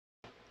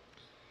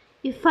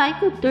If I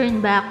could turn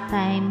back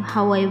time,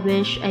 how I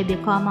wish I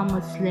become a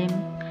Muslim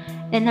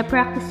and a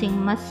practicing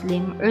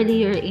Muslim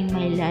earlier in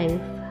my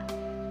life.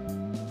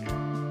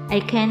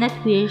 I cannot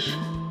wish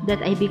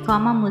that I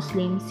become a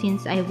Muslim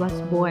since I was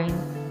born,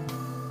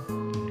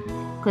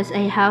 because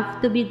I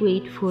have to be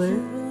grateful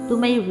to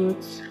my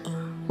roots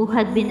who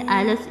had been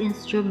Allah's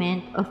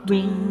instrument of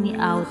bringing me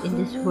out in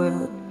this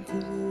world.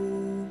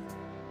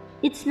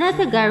 It's not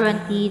a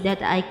guarantee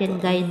that I can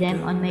guide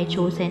them on my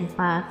chosen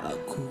path,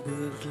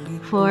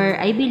 for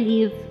I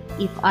believe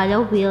if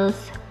Allah wills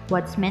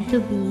what's meant to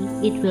be,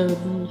 it will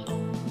be.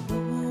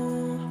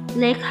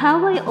 Like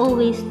how I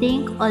always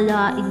thank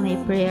Allah in my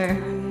prayer.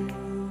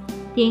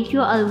 Thank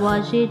you,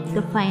 Al-Wajid,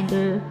 the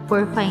Finder,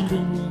 for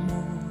finding me.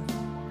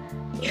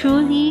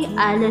 Truly,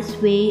 Allah's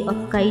way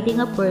of guiding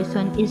a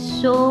person is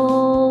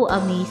so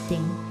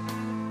amazing.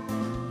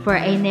 For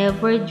I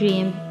never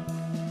dreamed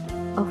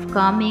of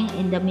coming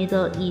in the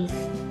Middle East.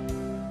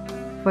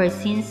 For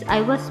since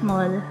I was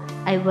small,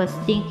 I was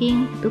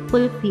thinking to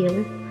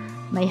fulfill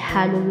my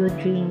Hollywood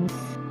dreams.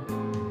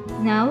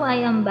 Now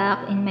I am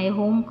back in my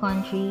home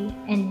country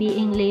and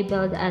being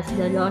labeled as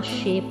the lost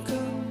sheep.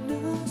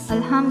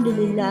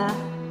 Alhamdulillah,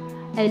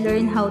 I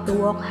learned how to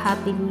walk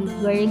happily,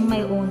 wearing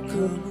my own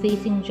truth,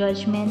 facing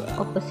judgment,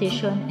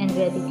 opposition, and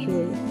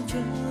ridicule.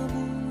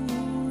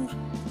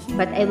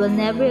 But I will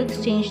never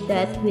exchange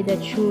that with the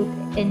truth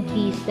and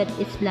peace that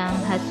Islam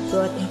has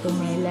brought into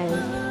my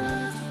life.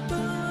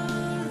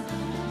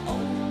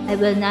 I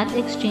will not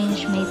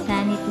exchange my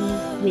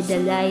sanity with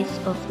the lies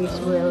of this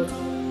world,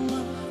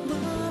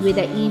 with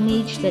the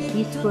image that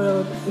this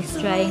world is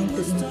trying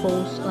to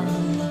impose on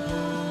me.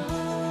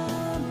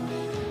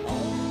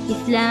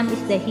 Islam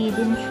is the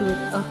hidden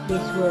truth of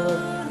this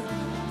world.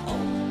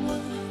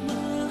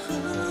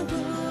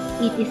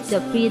 It is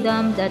the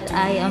freedom that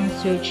I am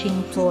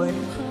searching for.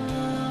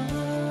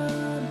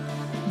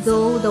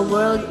 Though the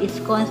world is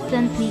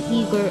constantly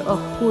eager of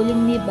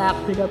pulling me back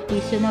to the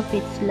prison of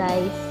its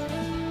lies,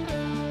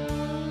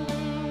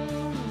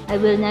 I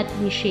will not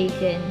be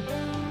shaken,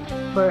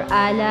 for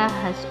Allah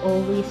has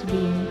always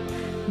been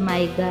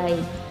my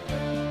guide.